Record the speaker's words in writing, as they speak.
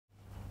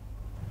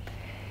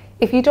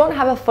If you don't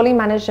have a fully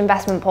managed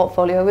investment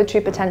portfolio with True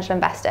Potential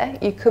Investor,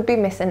 you could be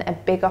missing a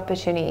big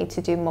opportunity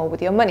to do more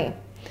with your money.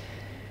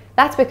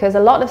 That's because a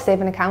lot of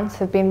saving accounts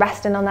have been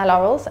resting on their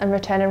laurels and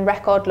returning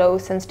record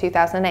lows since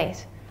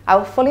 2008.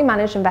 Our fully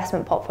managed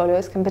investment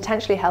portfolios can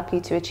potentially help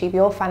you to achieve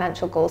your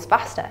financial goals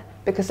faster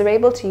because they're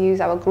able to use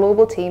our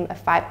global team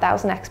of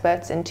 5,000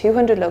 experts in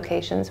 200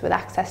 locations with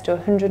access to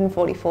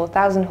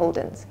 144,000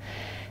 holdings.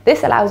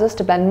 This allows us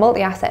to blend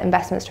multi-asset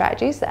investment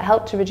strategies that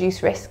help to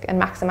reduce risk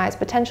and maximise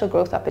potential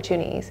growth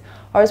opportunities,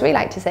 or as we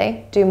like to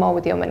say, do more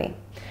with your money.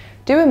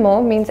 Doing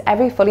more means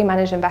every fully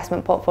managed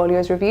investment portfolio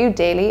is reviewed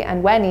daily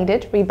and, where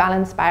needed,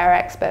 rebalanced by our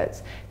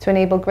experts to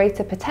enable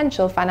greater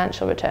potential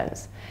financial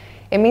returns.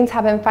 It means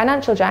having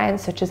financial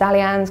giants such as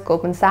Allianz,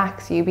 Goldman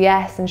Sachs,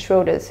 UBS and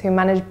Schroders, who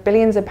manage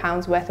billions of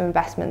pounds worth of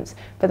investments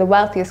for the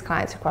wealthiest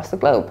clients across the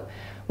globe,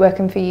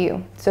 working for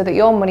you so that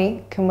your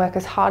money can work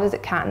as hard as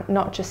it can,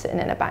 not just sitting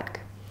in a bank.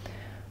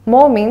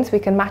 More means we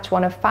can match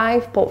one of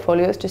 5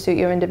 portfolios to suit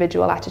your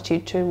individual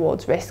attitude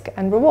towards risk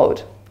and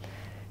reward.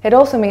 It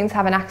also means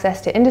having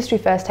access to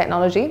industry-first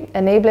technology,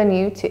 enabling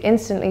you to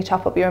instantly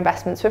top up your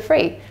investments for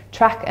free,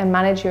 track and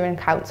manage your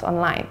accounts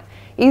online,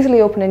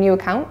 easily open a new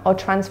account or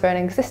transfer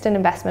an existing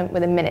investment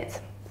within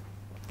minutes.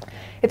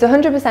 It's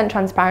 100%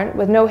 transparent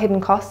with no hidden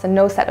costs and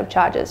no setup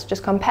charges,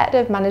 just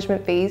competitive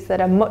management fees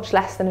that are much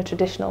less than a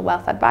traditional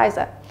wealth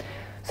advisor.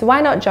 So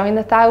why not join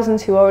the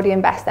thousands who already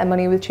invest their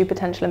money with True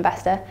Potential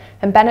Investor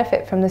and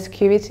benefit from the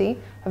security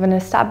of an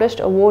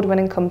established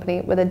award-winning company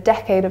with a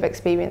decade of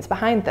experience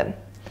behind them?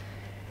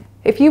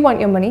 If you want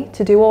your money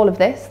to do all of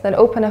this, then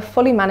open a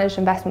fully managed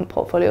investment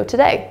portfolio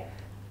today.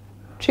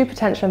 True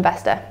Potential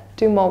Investor,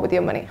 do more with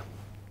your money.